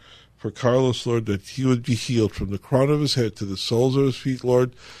for Carlos, Lord, that he would be healed from the crown of his head to the soles of his feet,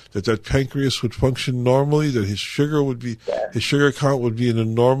 Lord, that pancreas would function normally, that his sugar count would be in a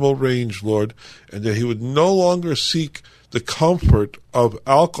normal range, Lord, and that he would no longer seek the comfort of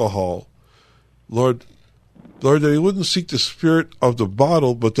alcohol, Lord, that he wouldn't seek the spirit of the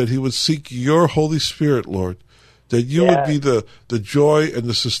bottle, but that he would seek your Holy Spirit, Lord, that you would be the joy and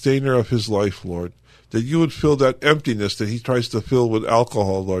the sustainer of his life, Lord, that you would fill that emptiness that he tries to fill with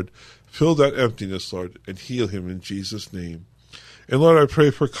alcohol, Lord. Fill that emptiness, Lord, and heal him in Jesus' name. And Lord, I pray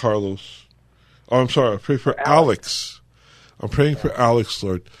for Carlos. I pray for Alex. I'm praying for Alex,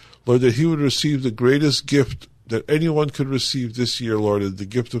 Lord. Lord, that he would receive the greatest gift that anyone could receive this year, Lord, the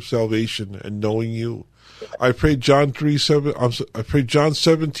gift of salvation and knowing you. I pray John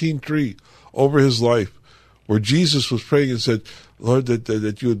 17:3 over his life, where Jesus was praying and said, Lord,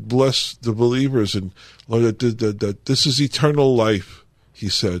 that you would bless the believers, and Lord, that this is eternal life, he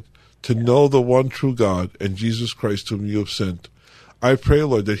said, to know the one true God and Jesus Christ whom you have sent. I pray,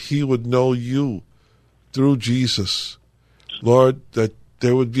 Lord, that he would know you through Jesus. Lord, that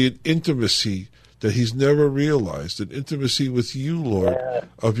there would be an intimacy that he's never realized, an intimacy with you, Lord,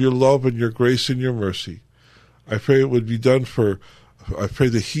 of your love and your grace and your mercy. I pray it would be done I pray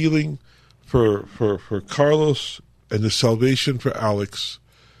the healing for Carlos and the salvation for Alex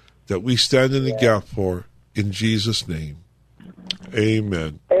that we stand in the gap for, in Jesus' name.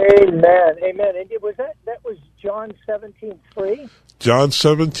 Amen. Amen. Amen. And that was John 17:3? John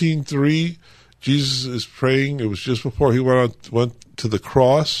 17:3, Jesus is praying. It was just before he went to the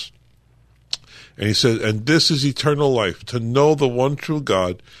cross. And he said, and this is eternal life, to know the one true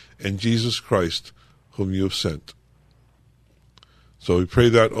God and Jesus Christ, whom you have sent. So we pray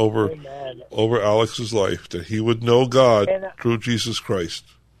that over Alex's life, that he would know God through Jesus Christ.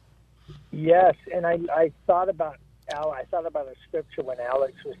 Yes, and I thought about a scripture when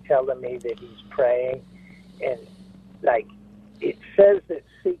Alex was telling me that he's praying, and like it says that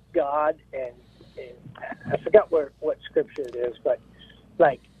seek God, and I forgot what scripture it is, but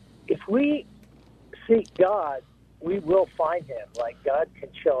like if we seek God, we will find Him. Like God can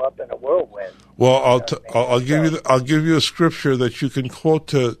show up in a whirlwind. Well, I'll give you a scripture that you can quote.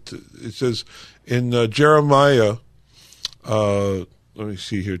 To it says in Jeremiah. Let me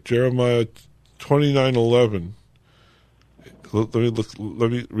see here, Jeremiah 29:11.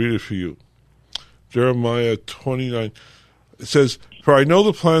 Let me read it for you. Jeremiah 29. It says, "For I know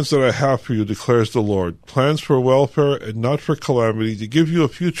the plans that I have for you, declares the Lord, plans for welfare and not for calamity, to give you a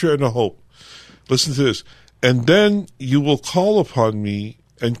future and a hope." Listen to this. "And then you will call upon me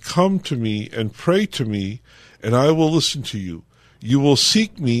and come to me and pray to me, and I will listen to you. You will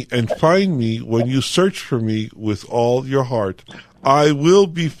seek me and find me when you search for me with all your heart. I will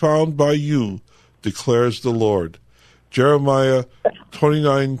be found by you, declares the Lord." Jeremiah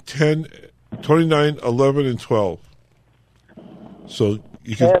 29:11 and 12. So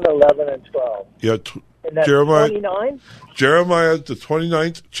you can 10, 11, and 12. Yeah, and that's Jeremiah 29? Jeremiah, the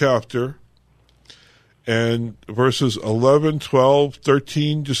 29th chapter, and verses 11, 12,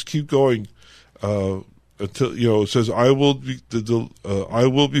 13, just keep going until it says, I will be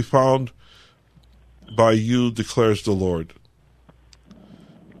found by you, declares the Lord.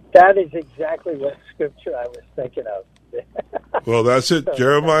 That is exactly what scripture I was thinking of. Well, that's it.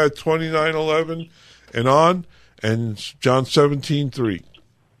 Jeremiah 29:11 and on, and John 17:3.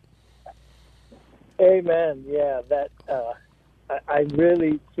 Amen. Yeah, that I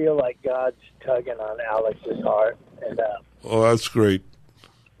really feel like God's tugging on Alex's heart, and Oh, that's great.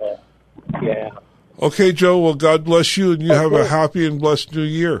 Yeah. Okay, Joe. Well, God bless you, and you have a happy and blessed New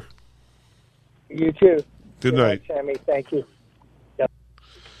Year. You too. Good night, Sammy. Thank you.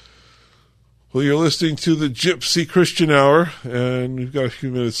 Well, you're listening to the Gypsy Christian Hour, and we've got a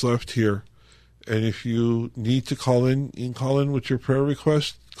few minutes left here. And if you need to call in, you can call in with your prayer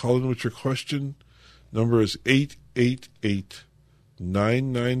request, call in with your question. Number is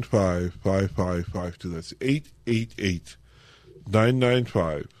 888-995-5552. That's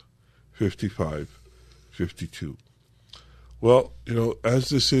 888-995-5552. Well, as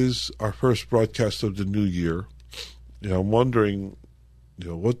this is our first broadcast of the new year, I'm wondering,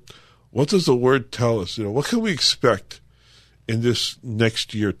 what does the Word tell us? What can we expect in this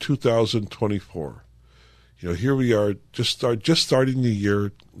next year, 2024? Here we are, just starting the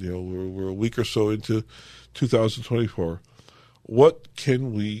year. We're a week or so into 2024. What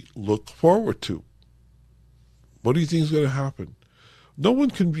can we look forward to? What do you think is going to happen? No one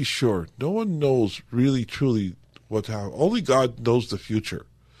can be sure. No one knows really, truly what to happen. Only God knows the future.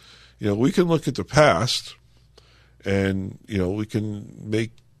 We can look at the past, and we can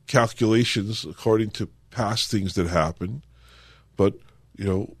make calculations according to past things that happen, but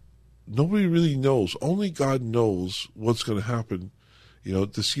nobody really knows. Only God knows what's going to happen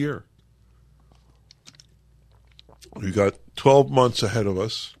this year. We've got 12 months ahead of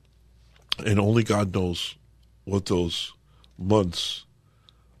us, and only God knows what those months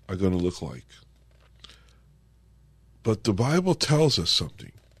are going to look like. But the Bible tells us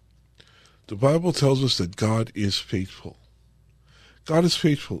something. The Bible tells us that God is faithful. God is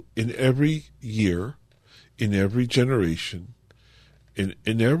faithful in every year, in every generation, in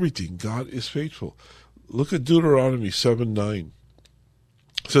everything. God is faithful. Look at Deuteronomy 7:9.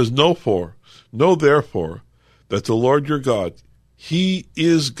 It says, Know therefore that the Lord your God, He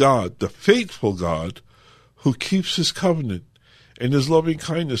is God, the faithful God, who keeps His covenant and His loving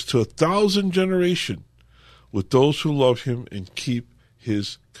kindness to 1,000 generations with those who love Him and keep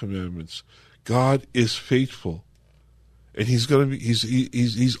His commandments. God is faithful. And He's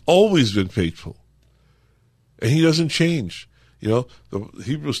He's always been faithful. And He doesn't change. The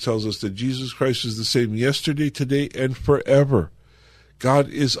Hebrews tells us that Jesus Christ is the same yesterday, today, and forever. God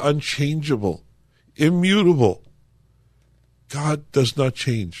is unchangeable, immutable. God does not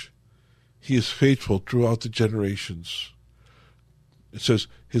change. He is faithful throughout the generations. It says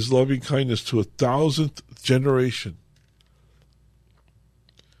His loving kindness to 1,000th generation.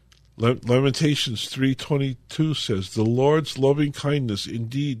 Lamentations 3:22 says, "The Lord's loving kindness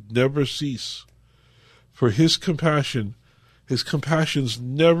indeed never cease, for his compassions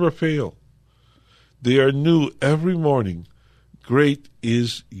never fail. They are new every morning. Great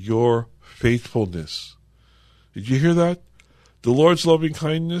is your faithfulness." Did you hear that? The Lord's loving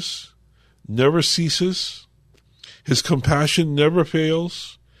kindness never ceases. His compassion never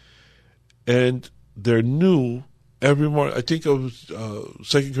fails. And they're new every morning. I think of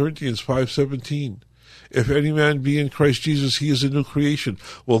 2 Corinthians 5:17. If any man be in Christ Jesus, he is a new creation.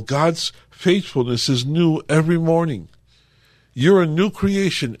 Well, God's faithfulness is new every morning. You're a new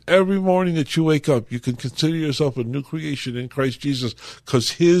creation every morning that you wake up. You can consider yourself a new creation in Christ Jesus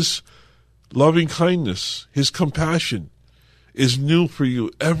because his loving kindness, his compassion is new for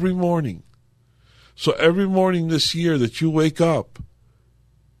you every morning. So every morning this year that you wake up,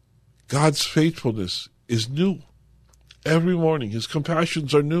 God's faithfulness is new. Every morning. His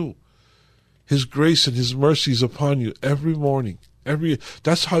compassions are new. His grace and his mercies upon you every morning.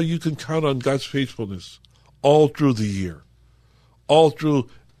 That's how you can count on God's faithfulness all through the year. All through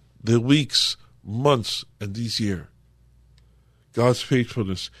the weeks, months, and this year. God's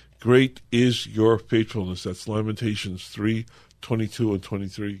faithfulness. Great is your faithfulness. That's Lamentations 3:22 and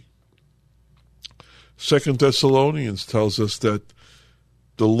 23. 2 Thessalonians tells us that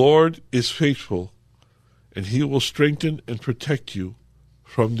the Lord is faithful, and he will strengthen and protect you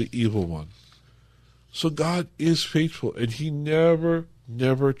from the evil one. So God is faithful, and he never,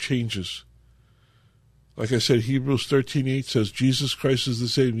 never changes. Like I said, Hebrews 13:8 says, Jesus Christ is the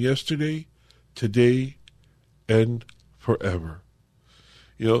same yesterday, today, and forever.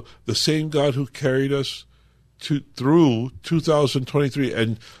 You know, the same God who carried us through 2023,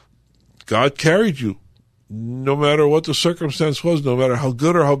 and God carried you. No matter what the circumstance was, no matter how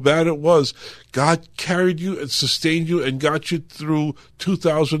good or how bad it was, God carried you and sustained you and got you through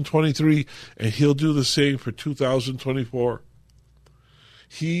 2023, and he'll do the same for 2024.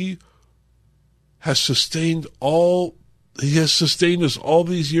 He has sustained us all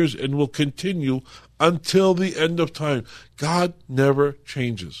these years and will continue until the end of time. God never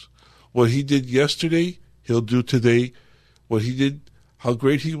changes. What he did yesterday, he'll do today. What he did, how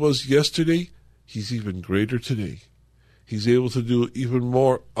great he was yesterday, he's even greater today. He's able to do even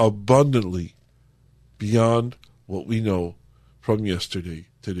more abundantly beyond what we know from yesterday,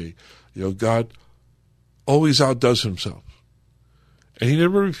 today. You know, God always outdoes himself. And he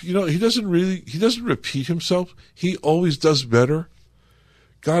never, he doesn't repeat himself. He always does better.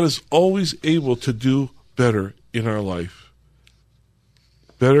 God is always able to do better in our life.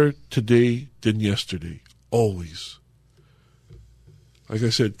 Better today than yesterday. Always. Like I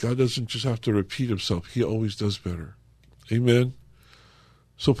said, God doesn't just have to repeat himself. He always does better. Amen?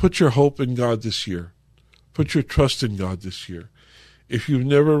 So put your hope in God this year. Put your trust in God this year. If you've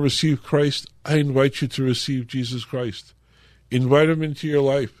never received Christ, I invite you to receive Jesus Christ. Invite him into your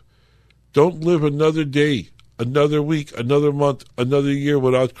life. Don't live another day, another week, another month, another year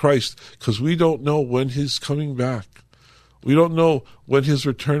without Christ, because we don't know when he's coming back. We don't know when his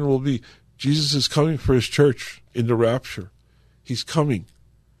return will be. Jesus is coming for his church in the rapture. He's coming.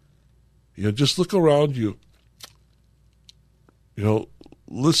 Just look around you.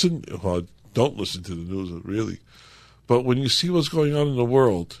 Listen. Well, don't listen to the news, really. But when you see what's going on in the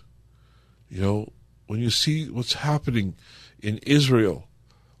world, when you see what's happening in Israel,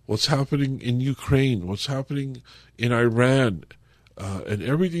 what's happening in Ukraine, what's happening in Iran, and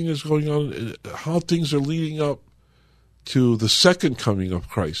everything that's going on, how things are leading up to the second coming of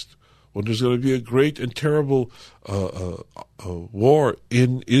Christ, when there's going to be a great and terrible war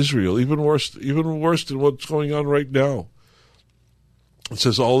in Israel, even worse than what's going on right now. It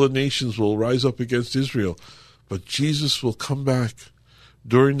says all the nations will rise up against Israel, but Jesus will come back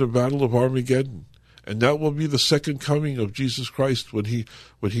during the Battle of Armageddon. And that will be the second coming of Jesus Christ, when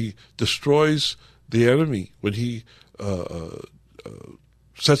he destroys the enemy, when he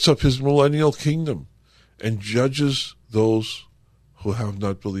sets up his millennial kingdom and judges those who have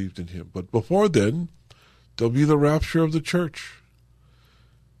not believed in him. But before then, there'll be the rapture of the church.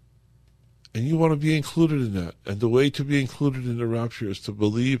 And you want to be included in that. And the way to be included in the rapture is to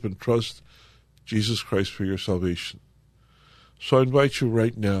believe and trust Jesus Christ for your salvation. So I invite you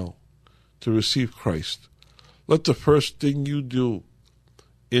right now to receive Christ. Let the first thing you do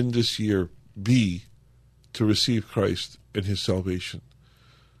in this year be to receive Christ and his salvation.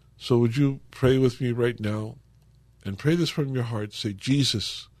 So would you pray with me right now? And pray this from your heart. Say,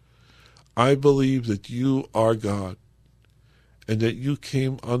 Jesus, I believe that you are God and that you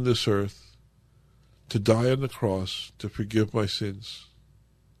came on this earth to die on the cross to forgive my sins.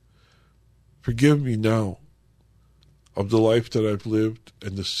 Forgive me now. of the life that I've lived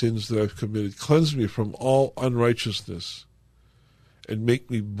and the sins that I've committed. Cleanse me from all unrighteousness and make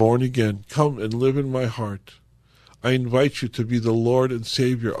me born again. Come and live in my heart. I invite you to be the Lord and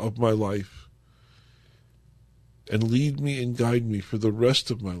Savior of my life and lead me and guide me for the rest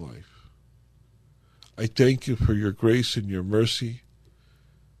of my life. I thank you for your grace and your mercy.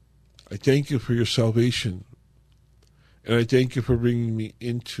 I thank you for your salvation. And I thank you for bringing me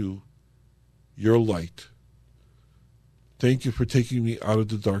into your light. Thank you for taking me out of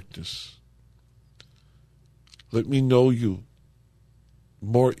the darkness. Let me know you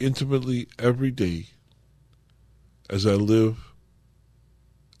more intimately every day as I live,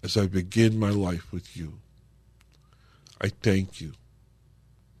 as I begin my life with you. I thank you.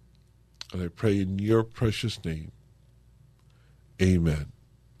 And I pray in your precious name. Amen.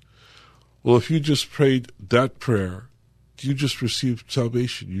 Well, if you just prayed that prayer, you just received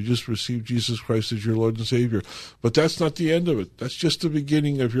salvation. You just received Jesus Christ as your Lord and Savior. But that's not the end of it. That's just the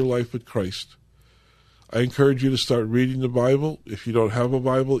beginning of your life with Christ. I encourage you to start reading the Bible. If you don't have a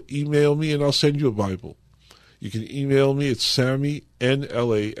Bible, email me and I'll send you a Bible. You can email me at Sammy,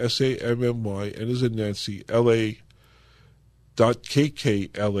 N-L-A-S-A-M-M-Y, N as in Nancy,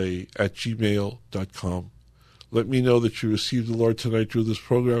 LA.KKLA@gmail.com. Let me know that you received the Lord tonight through this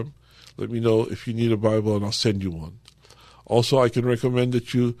program. Let me know if you need a Bible and I'll send you one. Also, I can recommend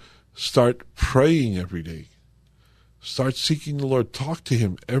that you start praying every day. Start seeking the Lord. Talk to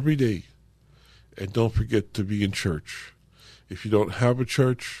Him every day. And don't forget to be in church. If you don't have a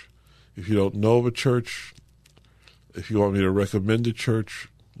church, if you don't know of a church, if you want me to recommend a church,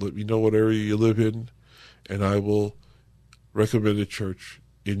 let me know what area you live in, and I will recommend a church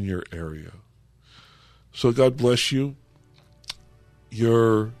in your area. So God bless you.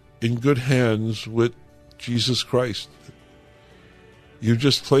 You're in good hands with Jesus Christ. You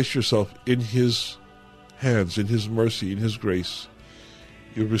just place yourself in His hands, in His mercy, in His grace.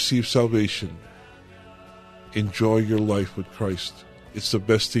 You've received salvation. Enjoy your life with Christ. It's the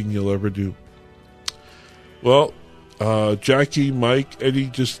best thing you'll ever do. Well, Jackie, Mike, Eddie,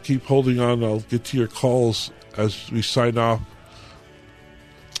 just keep holding on. I'll get to your calls as we sign off.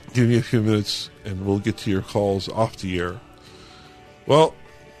 Give me a few minutes and we'll get to your calls off the air. Well,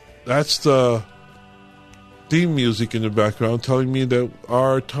 that's the theme music in the background telling me that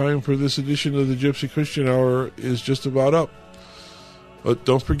our time for this edition of the Gypsy Christian Hour is just about up. But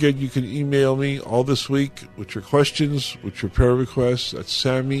don't forget, you can email me all this week with your questions, with your prayer requests at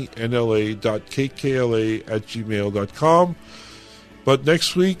sammynla.kkla@gmail.com. But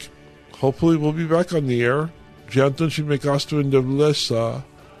next week, hopefully we'll be back on the air. God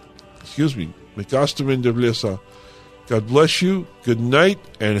bless you, good night,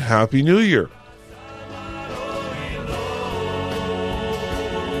 and Happy New Year.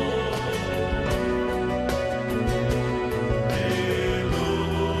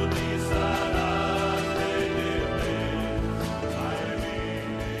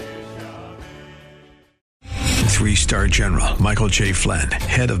 Three-star General Michael J. Flynn,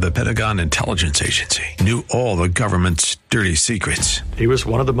 head of the Pentagon Intelligence Agency, knew all the government's dirty secrets. He was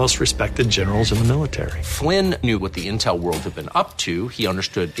one of the most respected generals in the military. Flynn knew what the intel world had been up to. He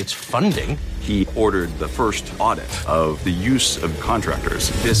understood its funding. He ordered the first audit of the use of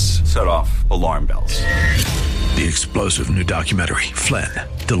contractors. This set off alarm bells. The explosive new documentary, Flynn,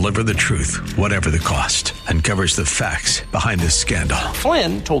 Deliver the Truth, Whatever the Cost, uncovers the facts behind this scandal.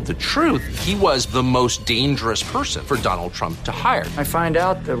 Flynn told the truth. He was the most dangerous person for Donald Trump to hire. I find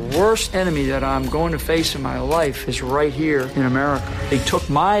out the worst enemy that I'm going to face in my life is right here in America. They took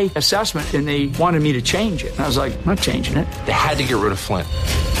my assessment and they wanted me to change it. And I was like, I'm not changing it. They had to get rid of Flynn.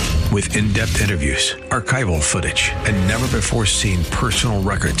 With in-depth interviews, archival footage, and never-before-seen personal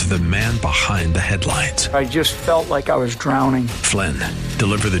records of the man behind the headlines. I just felt like I was drowning. Flynn,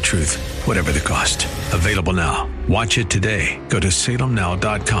 Deliver the Truth, Whatever the Cost. Available now. Watch it today. Go to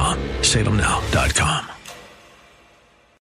salemnow.com. salemnow.com.